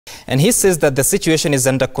And he says that the situation is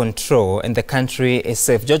under control and the country is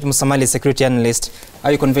safe. George Musamali, security analyst,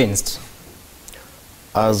 are you convinced?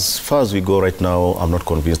 As far as we go right now, I'm not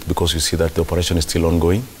convinced, because you see that the operation is still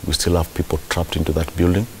ongoing. We still have people trapped into that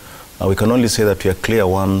building. We can only say that we are clear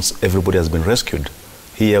once everybody has been rescued.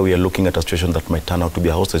 Here we are looking at a situation that might turn out to be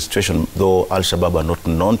a hostage situation, though Al-Shabaab are not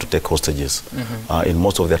known to take hostages. In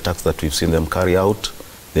most of the attacks that we've seen them carry out,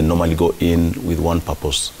 they normally go in with one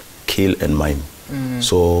purpose: kill and maim.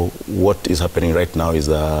 So what is happening right now is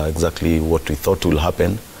exactly what we thought will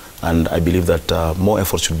happen. And I believe that more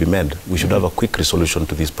efforts should be made. We should have a quick resolution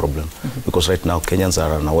to this problem, because right now Kenyans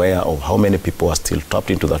are unaware of how many people are still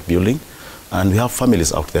trapped into that building. And we have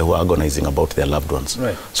families out there who are agonizing about their loved ones.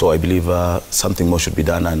 Right. So I believe something more should be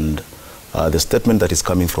done, and the statement that is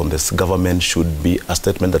coming from this government should be a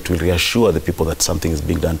statement that will reassure the people that something is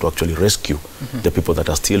being done to actually rescue the people that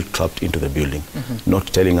are still trapped into the building. Not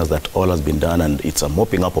telling us that all has been done and it's a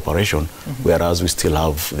mopping up operation, whereas we still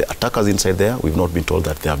have the attackers inside there. We've not been told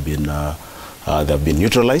that they have been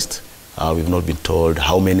neutralized. We've not been told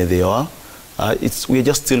how many they are. We are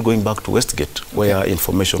just still going back to Westgate, where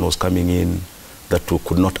information was coming in that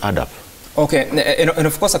could not add up. Okay, and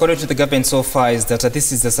of course, according to the government so far, is that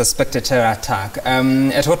this is a suspected terror attack.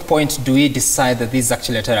 At what point do we decide that this is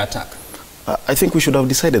actually a terror attack? I think we should have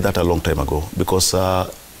decided that a long time ago, because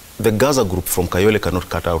the Gaza group from Kayole cannot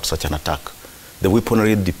cut out such an attack. The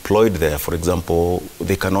weaponry deployed there, for example,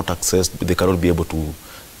 they cannot be able to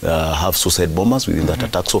have suicide bombers within that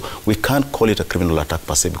attack. So we can't call it a criminal attack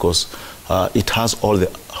per se, because it has all the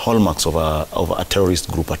hallmarks of a terrorist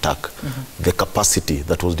group attack. The capacity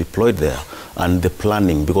that was deployed there and the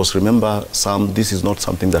planning, because remember, this is not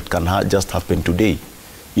something that can just happen today.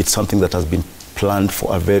 It's something that has been planned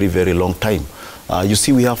for a very, very long time. You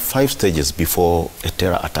see, we have 5 stages before a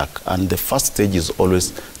terror attack, and the first stage is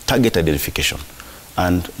always target identification,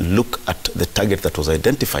 and look at the target that was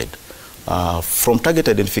identified. From target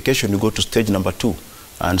identification, you go to stage number 2,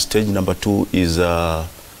 and stage number 2 is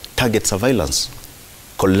target surveillance,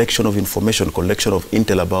 collection of information, collection of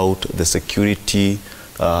intel about the security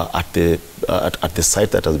at the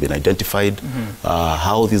site that has been identified,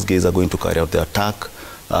 how these guys are going to carry out the attack,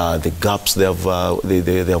 the gaps they have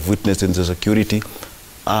witnessed in the security.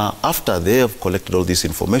 After they have collected all this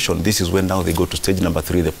information, this is when now they go to stage number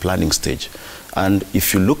 3, the planning stage. And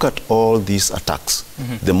if you look at all these attacks,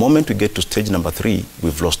 the moment we get to stage number 3,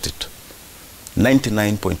 we've lost it.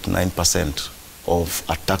 99.9% of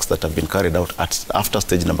attacks that have been carried out after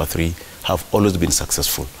stage number 3 have always been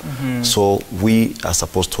successful. So we are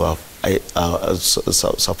supposed to have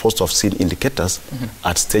seen indicators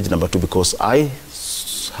at stage number 2, because I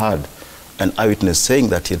heard an eyewitness saying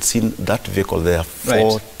that he had seen that vehicle there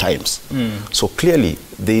 4 times. So clearly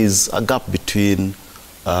there is a gap between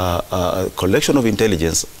collection of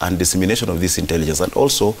intelligence and dissemination of this intelligence. And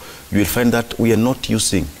also you will find that we are not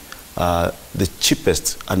using the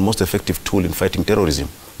cheapest and most effective tool in fighting terrorism.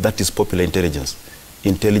 That is popular intelligence.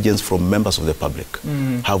 Intelligence from members of the public.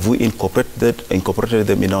 Have we incorporated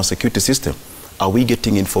them in our security system? Are we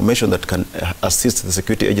getting information that can assist the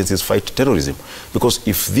security agencies fight terrorism? Because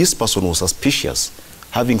if this person was suspicious,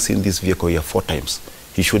 having seen this vehicle here 4 times,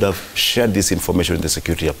 he should have shared this information with the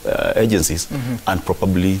security agencies, and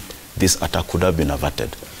probably this attack could have been averted.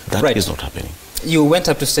 That is not happening. You went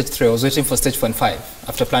up to stage 3. I was waiting for stage 4 and 5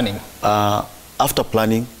 after planning. After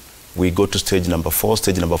planning, we go to stage number 4.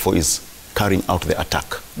 Stage number 4 is carrying out the attack.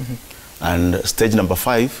 And stage number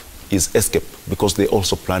 5 is escape, because they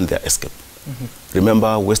also planned their escape.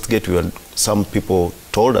 Remember, Westgate, some people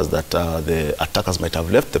told us that the attackers might have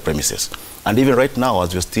left the premises. And even right now,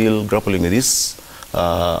 as we're still grappling with this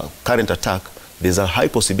current attack, there's a high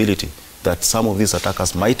possibility that some of these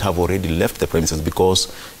attackers might have already left the premises, because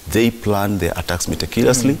they plan their attacks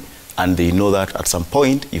meticulously, and they know that at some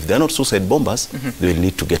point, if they're not suicide bombers, they will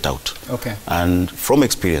need to get out. And from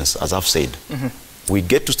experience, as I've said, we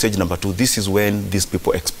get to stage number 2, this is when these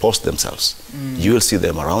people expose themselves. You will see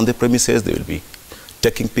them around the premises, they will be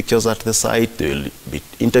taking pictures at the site, they will be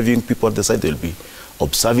interviewing people at the site, they will be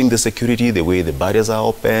observing the security, the way the barriers are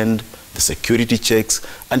opened, the security checks.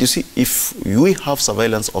 And you see, if we have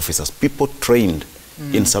surveillance officers, people trained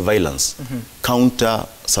in surveillance, counter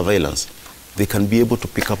surveillance, they can be able to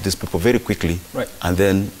pick up these people very quickly and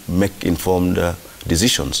then make informed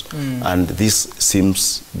decisions. And this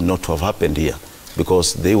seems not to have happened here,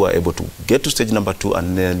 because they were able to get to stage number 2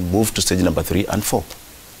 and then move to stage number 3 and 4.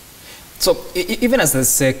 So even as the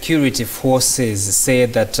security forces say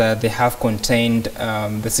that they have contained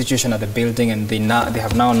the situation at the building, and they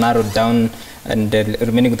have now narrowed down and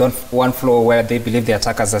remaining with one floor where they believe the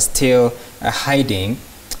attackers are still hiding,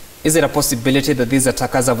 Is it a possibility that these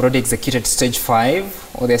attackers have already executed stage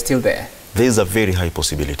 5, or they're still there? There is a very high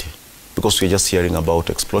possibility, because we're just hearing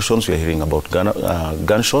about explosions, we're hearing about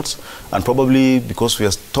gunshots, and probably because we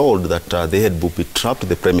are told that they had booby-trapped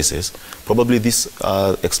the premises, probably these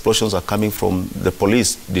explosions are coming from the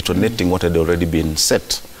police detonating what had already been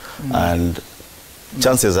set. And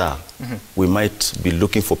chances are we might be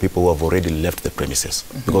looking for people who have already left the premises,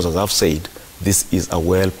 because as I've said, this is a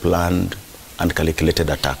well-planned and calculated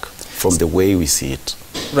attack from the way we see it.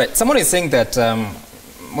 Right. Someone is saying that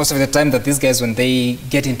most of the time that these guys, when they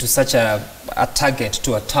get into such a target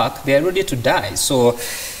to attack, they are ready to die. So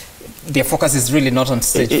their focus is really not on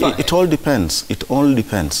stage 5. It all depends. It all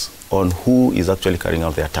depends on who is actually carrying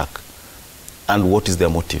out the attack and what is their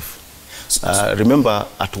motive. Remember,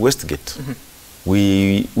 at Westgate,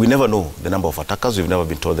 we never know the number of attackers. We've never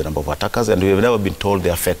been told the number of attackers, and we've never been told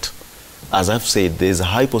their fate. As I've said, there's a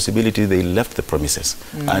high possibility they left the premises.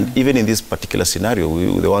 And even in this particular scenario,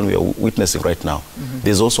 the one we are witnessing right now,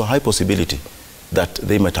 there's also a high possibility that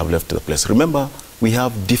they might have left the place. Remember, we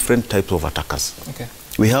have different types of attackers. Okay.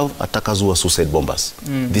 We have attackers who are suicide bombers.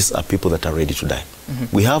 These are people that are ready to die.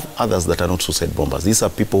 We have others that are not suicide bombers. These are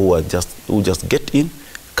people who just get in,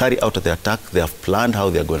 carry out the attack. They have planned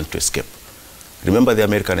how they are going to escape. Remember the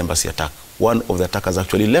American embassy attack. One of the attackers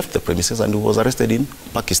actually left the premises and was arrested in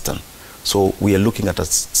Pakistan. So we are looking at a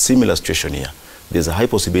similar situation here. There's a high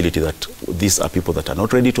possibility that these are people that are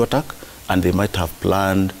not ready to attack, and they might have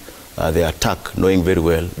planned their attack knowing very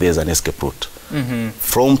well there's an escape route.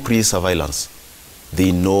 From pre-surveillance,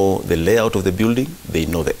 they know the layout of the building, they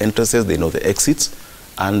know the entrances, they know the exits,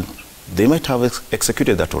 and they might have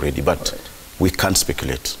executed that already, but we can't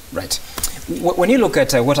speculate. Right. When you look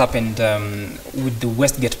at what happened with the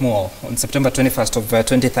Westgate Mall on September 21st of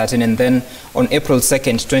 2013, and then on April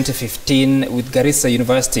 2nd, 2015, with Garissa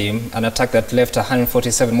University, an attack that left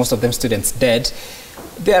 147, most of them students, dead.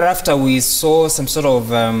 Thereafter, we saw some sort of,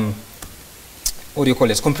 what do you call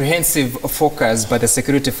it, comprehensive focus by the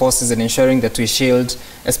security forces in ensuring that we shield,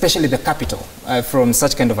 especially the capital, from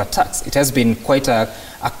such kind of attacks. It has been quite a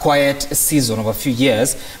quiet season of a few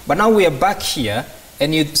years, but now we are back here.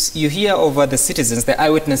 And you hear over the citizens, the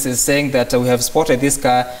eyewitnesses, saying that we have spotted this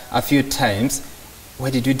car a few times. Why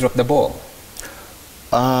did we drop the ball?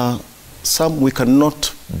 We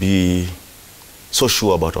cannot be so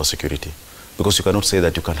sure about our security, because you cannot say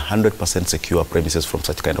that you can 100% secure premises from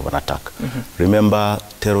such kind of an attack. Remember,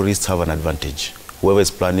 terrorists have an advantage. Whoever is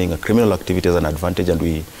planning a criminal activity has an advantage, and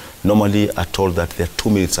we normally are told that they're 2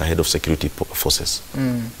 minutes ahead of security forces.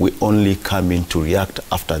 We only come in to react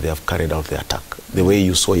after they have carried out the attack. The way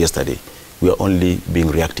you saw yesterday, we are only being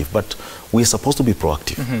reactive. But we're supposed to be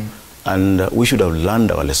proactive. And we should have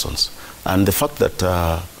learned our lessons. And the fact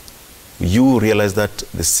that you realize that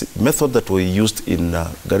the method that we used in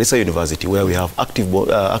Garissa University, where we have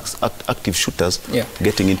active shooters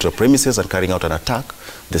getting into a premises and carrying out an attack,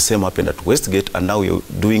 the same happened at Westgate, and now we're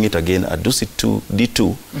doing it again at Dusit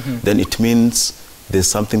D2, then it means there's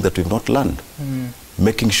something that we've not learned.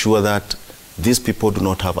 Making sure that these people do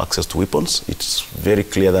not have access to weapons. It's very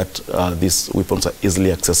clear that these weapons are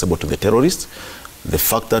easily accessible to the terrorists. The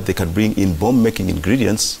fact that they can bring in bomb-making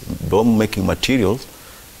ingredients, bomb-making materials,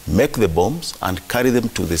 make the bombs and carry them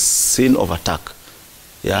to the scene of attack,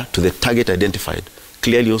 to the target identified,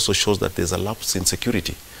 clearly also shows that there's a lapse in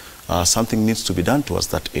security. Something needs to be done towards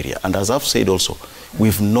that area. And as I've said also,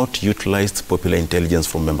 we've not utilized popular intelligence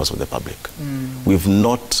from members of the public. We've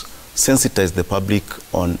not sensitized the public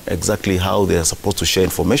on exactly how they are supposed to share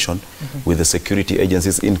information with the security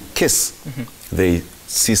agencies in case they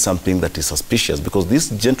see something that is suspicious, because this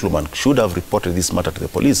gentleman should have reported this matter to the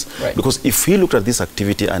police. Because if he looked at this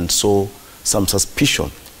activity and saw some suspicion,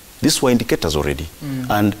 these were indicators already.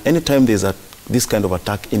 And anytime there's this kind of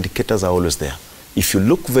attack, indicators are always there. If you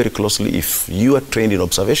look very closely, if you are trained in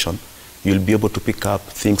observation, you'll be able to pick up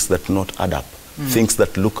things that not add up, things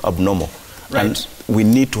that look abnormal. And we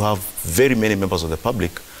need to have very many members of the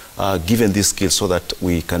public given these skills so that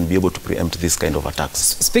we can be able to preempt this kind of attacks.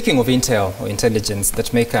 Speaking of intel or intelligence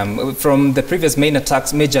that may come, from the previous major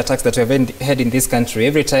attacks that we have had in this country,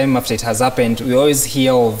 every time after it has happened, we always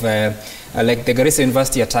hear of, like the Garissa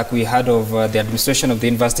University attack, we heard of the administration of the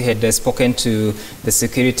university had spoken to the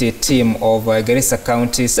security team of Garissa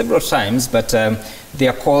County several times, but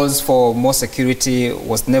their calls for more security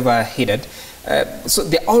was never heeded. So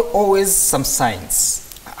there are always some signs.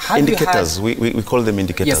 Indicators, we call them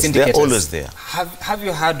indicators. Yes, indicators. They're always there. Have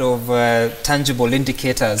you heard of tangible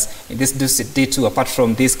indicators in this D2 apart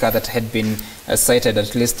from this car that had been cited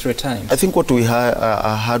at least 3 times? I think what we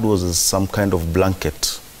heard was some kind of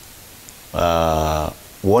blanket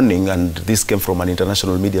warning, and this came from an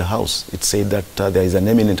international media house. It said that there is an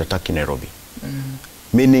imminent attack in Nairobi,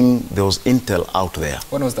 meaning there was intel out there.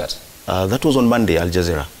 When was that? That was on Monday, Al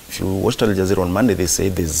Jazeera. If you watched Al Jazeera on Monday, they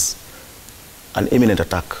said there's an imminent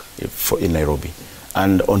attack in Nairobi.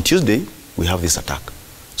 And on Tuesday, we have this attack.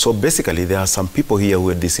 So basically, there are some people here who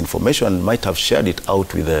had this information and might have shared it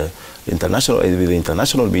out with the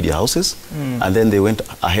international media houses, and then they went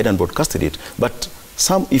ahead and broadcasted it. But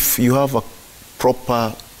if you have a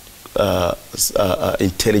proper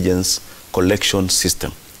intelligence collection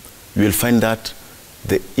system, you will find that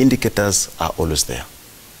the indicators are always there.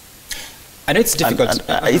 I know it's difficult.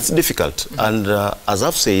 It's difficult. And as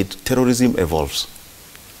I've said, terrorism evolves.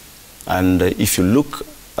 And if you look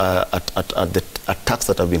at the attacks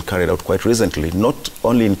that have been carried out quite recently, not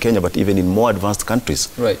only in Kenya, but even in more advanced countries.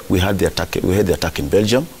 Right. We had the attack in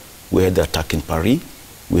Belgium, we had the attack in Paris,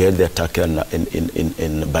 we had the attack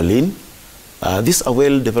in Berlin. These are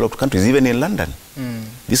well-developed countries, even in London.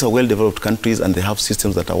 These are well-developed countries, and they have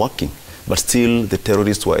systems that are working. But still, the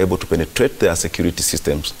terrorists were able to penetrate their security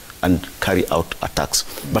systems and carry out attacks.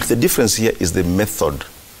 But the difference here is the method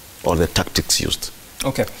or the tactics used.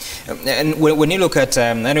 Okay. And when you look at,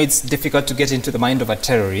 I know it's difficult to get into the mind of a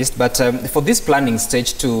terrorist, but for this planning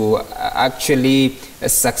stage to actually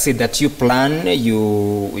succeed, that you plan,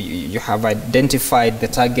 you have identified the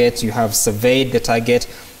target, you have surveyed the target,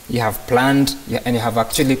 you have planned, and you have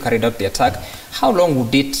actually carried out the attack, how long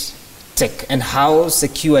would it take? And how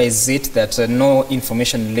secure is it that no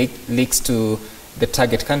information leaks to the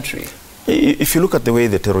target country? If you look at the way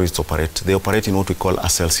the terrorists operate, they operate in what we call a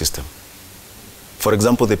cell system. For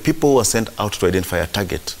example, the people who are sent out to identify a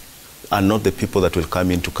target are not the people that will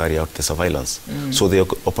come in to carry out the surveillance. So they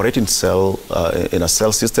operate in a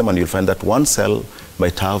cell system, and you'll find that one cell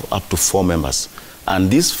might have up to 4 members.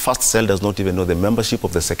 And this first cell does not even know the membership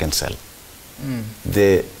of the second cell.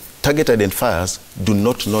 The target identifiers do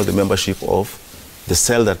not know the membership of the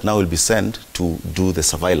cell that now will be sent to do the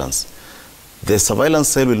surveillance. The surveillance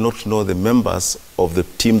cell will not know the members of the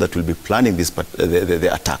team that will be planning this,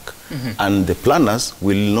 the attack. And the planners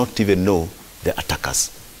will not even know the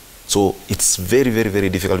attackers. So it's very, very, very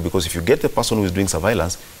difficult, because if you get the person who is doing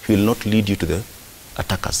surveillance, he will not lead you to the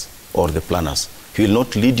attackers or the planners. He will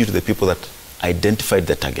not lead you to the people that identified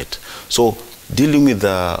the target. So dealing with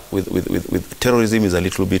terrorism is a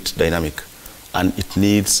little bit dynamic, and it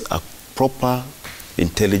needs a proper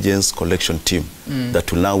intelligence collection team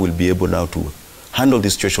that will be able now to handle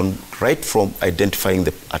this situation, right from identifying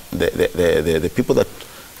the people that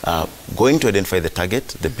are going to identify the target,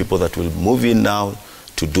 the people that will move in now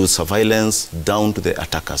to do surveillance, down to the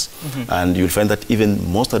attackers. And you'll find that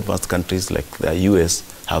even most advanced countries like the US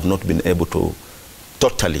have not been able to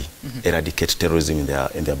totally eradicate terrorism in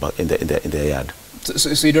their yard.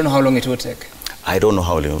 So you don't know how long it will take? I don't know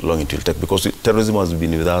how long it will take, because terrorism has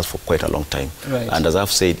been with us for quite a long time. Right. And as I've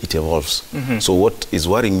said, it evolves. So what is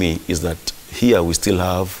worrying me is that here we still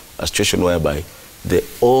have a situation whereby the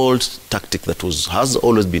old tactic that has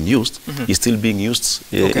always been used is still being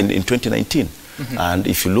used in 2019. And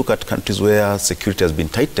if you look at countries where security has been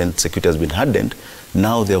tightened, security has been hardened,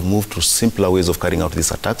 now they have moved to simpler ways of carrying out these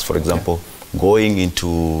attacks. For example, going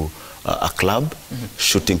into a club,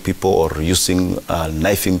 shooting people, or using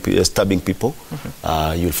stabbing people.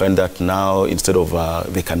 You'll find that now, instead of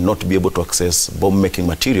they cannot be able to access bomb-making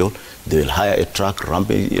material, they will hire a truck, ram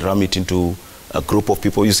it into a group of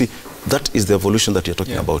people. You see, that is the evolution that you're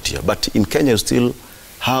talking about here. But in Kenya, you still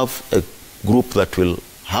have a group that will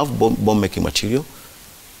have bomb-making material,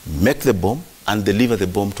 make the bomb, and deliver the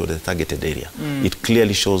bomb to the targeted area. It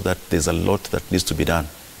clearly shows that there's a lot that needs to be done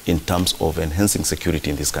in terms of enhancing security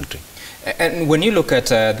in this country. And when you look at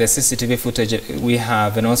the CCTV footage we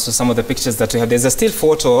have, and also some of the pictures that we have, there's a still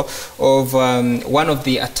photo of one of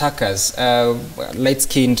the attackers,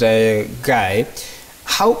 light-skinned guy.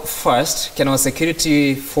 How fast can our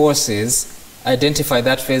security forces identify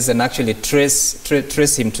that face and actually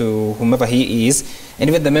trace him to whomever he is, and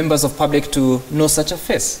even the members of public to know such a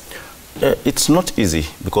face? It's not easy,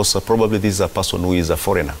 because probably this is a person who is a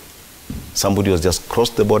foreigner. Somebody who has just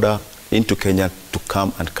crossed the border into Kenya to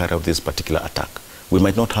come and carry out this particular attack. We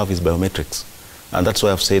might not have his biometrics. And that's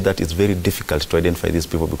why I've said that it's very difficult to identify these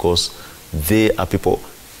people, because they are people,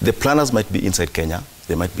 the planners might be inside Kenya,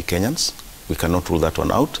 they might be Kenyans, we cannot rule that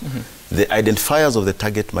one out. The identifiers of the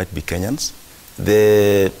target might be Kenyans.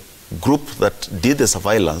 The group that did the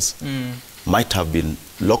surveillance might have been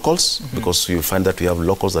locals, because you'll find that we have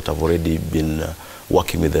locals that have already been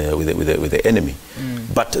working with the enemy.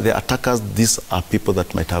 But the attackers, these are people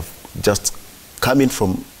that might have just come in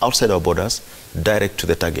from outside our borders, direct to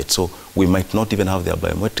the target. So we might not even have their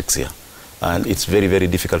biometrics here. And it's very, very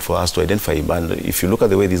difficult for us to identify him. And if you look at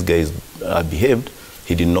the way these guys behaved,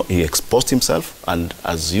 he exposed himself, and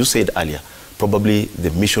as you said earlier, probably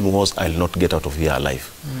the mission was, I'll not get out of here alive.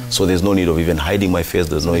 So there's no need of even hiding my face.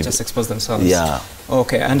 There's no just expose themselves. Yeah.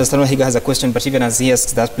 Okay, I understand Wahiga has a question, but even as he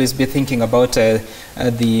asks that, please be thinking about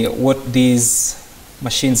what these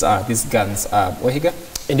machines are, these guns are. Wahiga?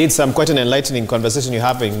 Indeed, quite an enlightening conversation you're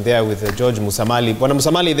having there with George Musamali. Bwana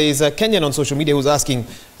Musamali, there is a Kenyan on social media who's asking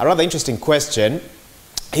a rather interesting question.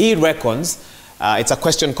 He reckons, it's a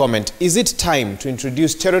question comment, is it time to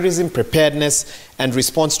introduce terrorism preparedness and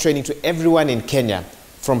response training to everyone in Kenya,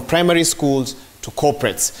 from primary schools to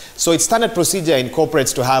corporates? So it's standard procedure in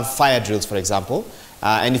corporates to have fire drills, for example.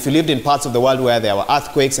 And if you lived in parts of the world where there were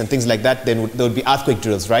earthquakes and things like that, then there would be earthquake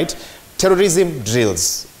drills, right? Terrorism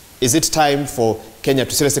drills. Is it time for Kenya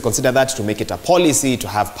to seriously consider that, to make it a policy, to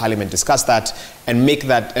have Parliament discuss that, and make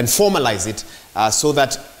that, and formalize it, so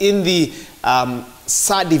that in the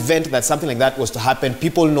sad event that something like that was to happen,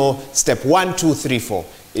 people know step 1, 2, 3, 4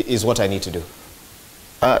 is what I need to do?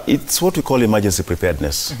 It's what we call emergency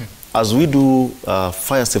preparedness. As we do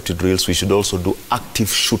fire safety drills, we should also do active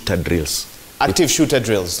shooter drills. Active shooter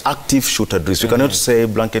drills. Active shooter drills. You cannot say,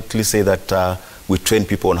 blanketly say that we train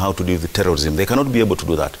people on how to deal with terrorism. They cannot be able to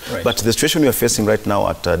do that. Right. But the situation we are facing right now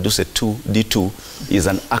at Duset D2 is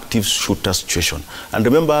an active shooter situation. And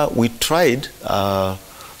remember, we tried,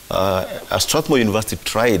 Strathmore University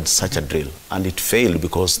tried such a drill, and it failed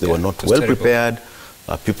because they were not well prepared.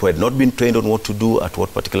 People had not been trained on what to do at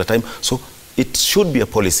what particular time. So it should be a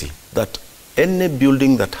policy that any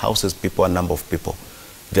building that houses people, a number of people,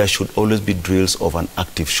 there should always be drills of an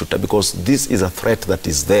active shooter, because this is a threat that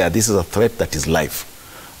is there. This is a threat that is live.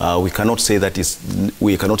 We cannot say that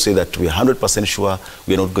we are 100% sure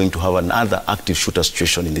we are not going to have another active shooter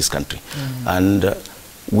situation in this country. And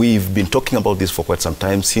we've been talking about this for quite some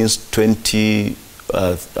time. Since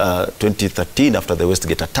 2013, after the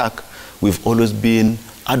Westgate attack, we've always been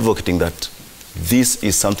advocating that this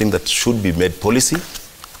is something that should be made policy,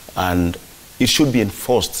 and it should be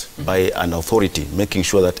enforced by an authority, making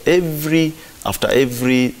sure that after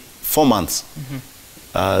every 4 months,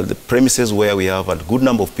 the premises where we have a good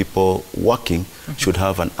number of people working should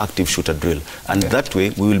have an active shooter drill. And that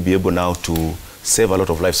way, we will be able now to save a lot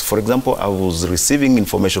of lives. For example, I was receiving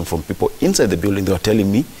information from people inside the building. They were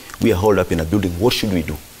telling me, we are holed up in a building. What should we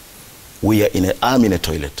do? I'm in a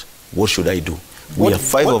toilet. What should I do? We are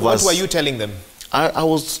 5 of us. What were you telling them? I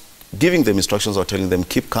was giving them instructions. I was telling them,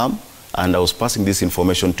 keep calm. And I was passing this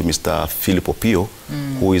information to Mr. Philip Opio,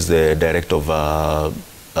 who is the director of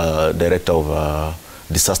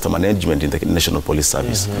disaster management in the National Police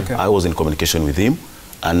Service. I was in communication with him,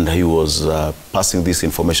 and he was passing this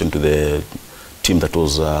information to the team that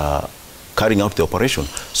was carrying out the operation.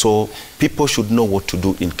 So people should know what to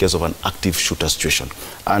do in case of an active shooter situation.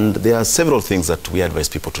 And there are several things that we advise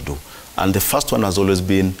people to do. And the first one has always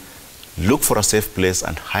been, look for a safe place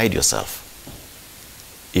and hide yourself,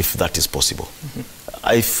 if that is possible.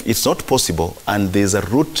 If it's not possible and there's a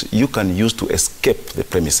route you can use to escape the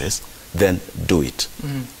premises, then do it.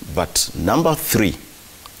 But number 3,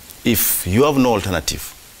 if you have no alternative,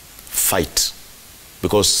 fight.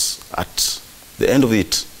 Because at the end of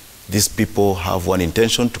it, these people have one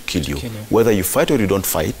intention: to kill you. Whether you fight or you don't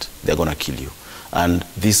fight, they're going to kill you. And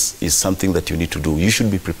this is something that you need to do. You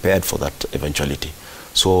should be prepared for that eventuality.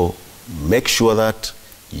 So make sure that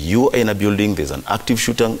you are in a building, there's an active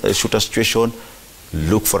shooter situation,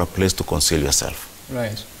 look for a place to conceal yourself.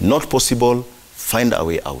 Right. Not possible, find a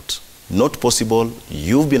way out. Not possible,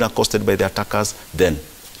 you've been accosted by the attackers, then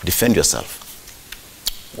defend yourself.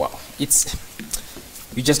 Wow.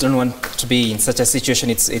 You just don't want to be in such a situation.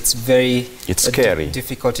 It's very scary.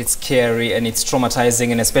 Difficult, it's scary, and it's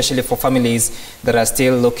traumatizing, and especially for families that are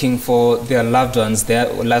still looking for their loved ones.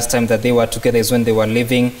 The last time that they were together is when they were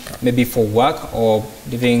leaving, maybe for work or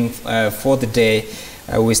leaving for the day.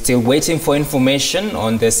 We're still waiting for information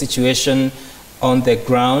on the situation on the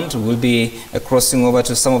ground. We'll be crossing over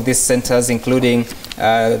to some of these centers, including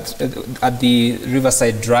at the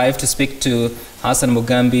Riverside Drive, to speak to Hassan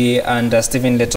Mugambi and Stephen Leto.